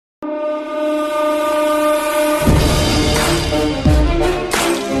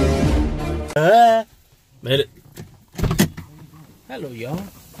Made it. Hello, y'all.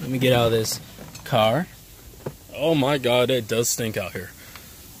 Let me get out of this car. Oh my god, it does stink out here.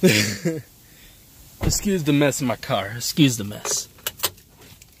 Excuse the mess in my car. Excuse the mess.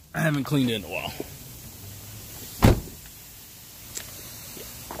 I haven't cleaned it in a while.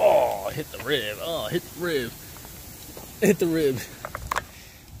 Oh, hit the rib. Oh, hit the rib. Hit the rib.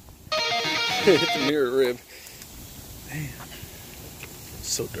 Hit the mirror rib. Damn. It's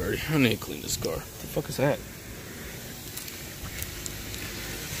so dirty. I need to clean this car. What the fuck is that?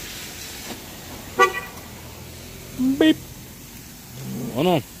 Beep. Oh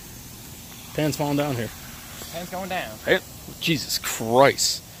no. Pan's falling down here. Pan's going down. Pan? Jesus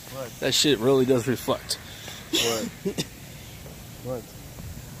Christ. What? That shit really does reflect. What? What?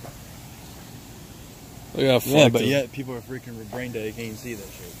 Look how Yeah, fucked but it- yet people are freaking with brain dead. Can't even see that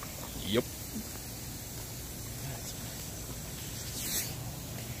shit. Yep.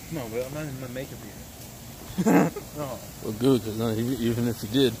 No, but I'm not in my makeup yet. No. Well, good, because even if you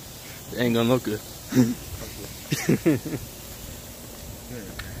did, it ain't gonna look good.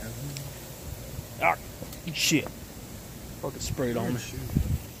 Ah, shit. Fucking sprayed on me.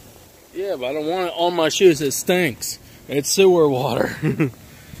 Yeah, but I don't want it on my shoes. It stinks. It's sewer water. I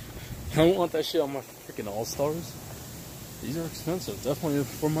don't want that shit on my freaking All-Stars. These are expensive. Definitely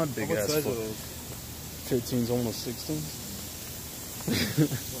for my big What ass size foot. are those? 15s, almost 16s.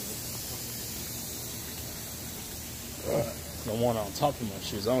 The one on top of my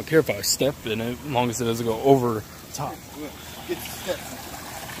shoes. I don't care if I step in it, as long as it doesn't go over the top. Get the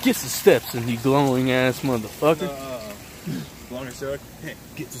steps. Get the steps in, you glowing ass motherfucker. Longer story. Hey,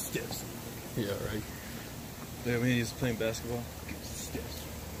 get the steps. Yeah, right. Yeah, when he's playing basketball, get the steps.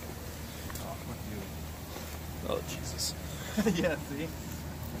 Oh, Jesus. Yeah, see?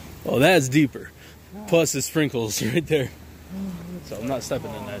 Oh, that's deeper. Plus the sprinkles right there. So I'm not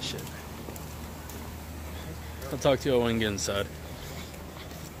stepping in that shit. I'll talk to you when we get inside.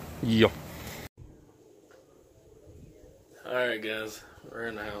 Yo. Alright guys, we're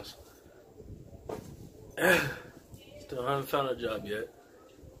in the house. Still haven't found a job yet.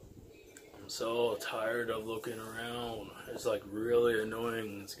 I'm so tired of looking around. It's like really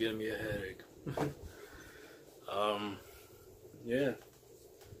annoying. It's giving me a headache. Yeah.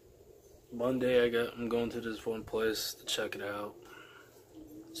 Monday I'm going to this one place to check it out.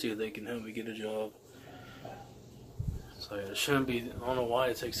 See if they can help me get a job. So it shouldn't be, I don't know why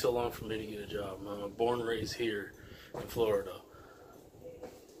it takes so long for me to get a job. I'm born and raised here in Florida.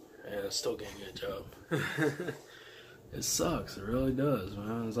 And I still can't get a job. It sucks, it really does,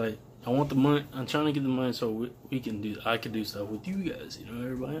 man. It's like, I want the money, I'm trying to get the money so we can do, I can do stuff with you guys, you know,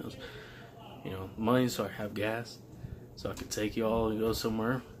 everybody else. You know, money so I have gas, so I can take y'all and go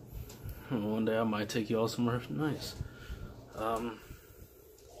somewhere. One day I might take y'all somewhere nice.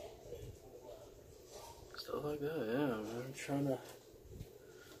 Stuff like that, yeah, I'm trying to.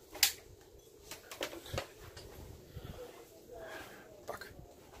 Fuck.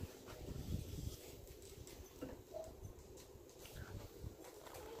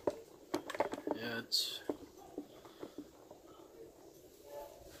 Yeah, it's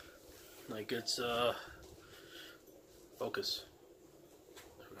like it's focus.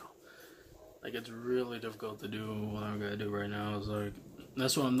 There we go. Like it's really difficult to do what I'm gonna do right now. Is like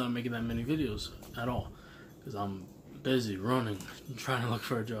that's why I'm not making that many videos at all. Because I'm busy running, trying to look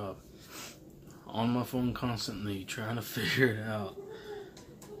for a job. On my phone constantly, trying to figure it out.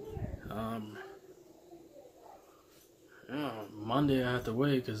 Yeah, Monday I have to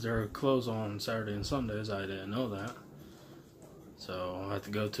wait because they're closed on Saturday and Sundays. I didn't know that. So I have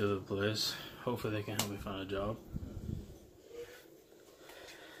to go to the place. Hopefully they can help me find a job.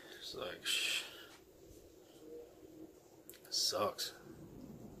 It's like, shh. It sucks.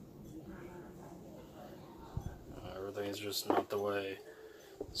 Everything's just not the way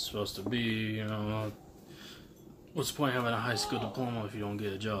it's supposed to be, you know. What's the point of having a high school diploma if you don't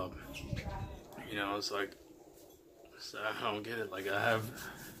get a job? You know, it's like, I don't get it. Like,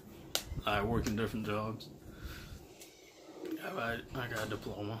 I work in different jobs. I got a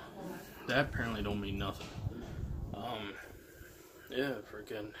diploma. That apparently don't mean nothing. Yeah,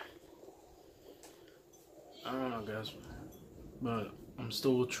 freaking, I don't know, guys. But I'm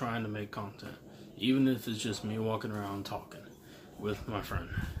still trying to make content. Even if it's just me walking around talking with my friend.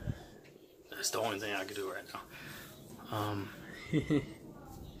 That's the only thing I can do right now.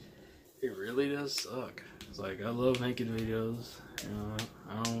 It really does suck. It's like, I love making videos. You know,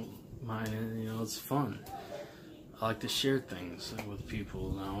 I don't mind it. You know, it's fun. I like to share things with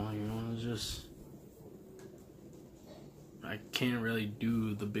people now. You know, it's just, I can't really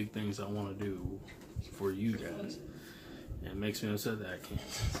do the big things I want to do for you guys. And it makes me upset that I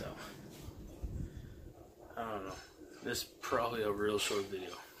can't. So don't know. This is probably a real short video.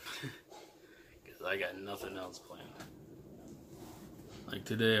 Because I got nothing else planned. Like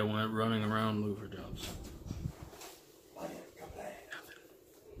today I went running around looking for jobs.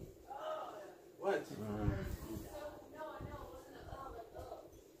 What?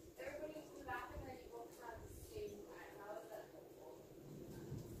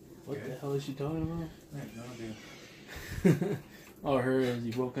 What the hell is she talking about? I have no idea. All I heard is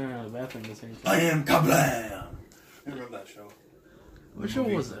you broke out of the bathroom the same time. I am Kablam! I remember that show. What show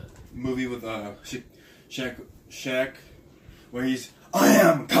was that? Movie with Shaq, where he's I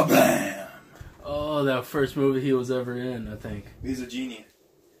am Kablam! Oh, that first movie he was ever in, I think. He's a genie.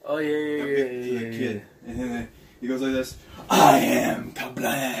 Oh, yeah. He's a kid. And then he goes like this, I am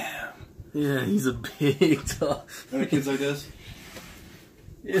Kablam! Yeah, he's a big dog. And the kid's like this.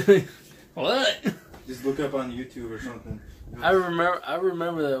 Yeah. What? Just look up on YouTube or something. I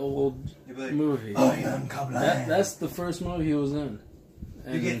remember that old Like, movie. I am Kablam! That's the first movie he was in.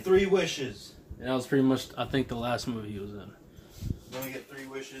 You And get 3 wishes. that was pretty much, I think, the last movie he was in. You only get 3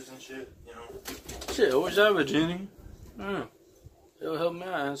 wishes and shit, you know. Shit, I wish I have a genie. It'll help me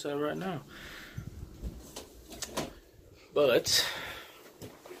out, I answer right now. But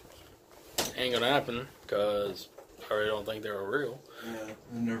ain't gonna happen because I already don't think they're real. Yeah,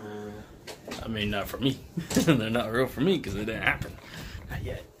 they're never real. I mean, not for me. They're not real for me because it didn't happen. Not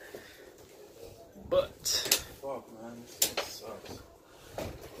yet. But Fuck, man. This sucks.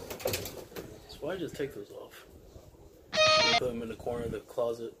 so why just take those off? Put them in the corner of the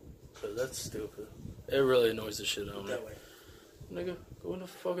closet because that's stupid. It really annoys the shit out of me. That way. Nigga, go in the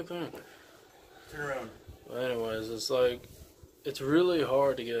fucking thing. Turn around. But anyways, it's like it's really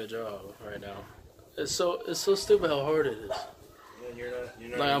hard to get a job right now. It's so stupid how hard it is. Yeah, you're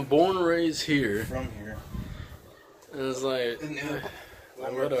not Like I'm born and raised here, from here. and it's like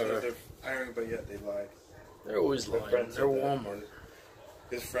whatever. They're hiring, but yet they lied. They're always My lying. friend They're said that. Walmart.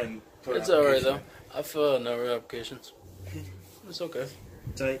 His friend put It's an alright though. application. I filled out no applications. It's okay.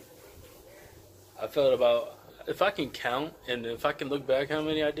 Tight. I felt about if I can count and if I can look back how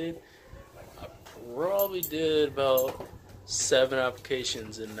many I did, I probably did about 7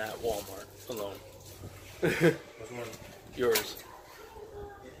 applications in that Walmart alone. Which one? Yours.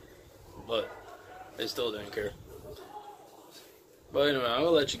 But they still didn't care. But anyway, I'm gonna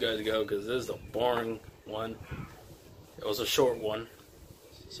let you guys go because this is a boring one. It was a short one.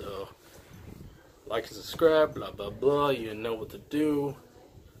 So, like and subscribe, blah blah blah. You know what to do.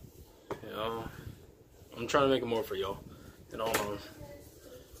 You know, I'm trying to make it more for y'all. You know,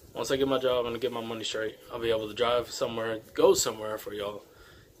 once I get my job and get my money straight, I'll be able to drive somewhere, go somewhere for y'all,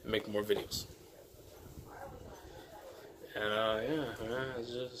 and make more videos. And yeah, man,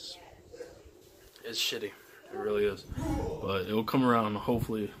 it's shitty. It really is. But it'll come around.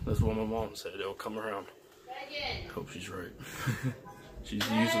 Hopefully, that's what my mom said. It'll come around. Hope she's right. She's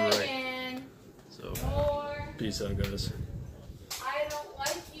usually right. So, peace out, guys. I don't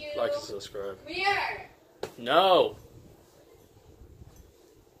like you. Like and subscribe. Weird. No.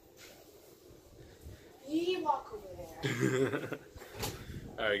 You walk over there.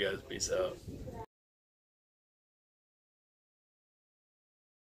 Alright, guys. Peace out.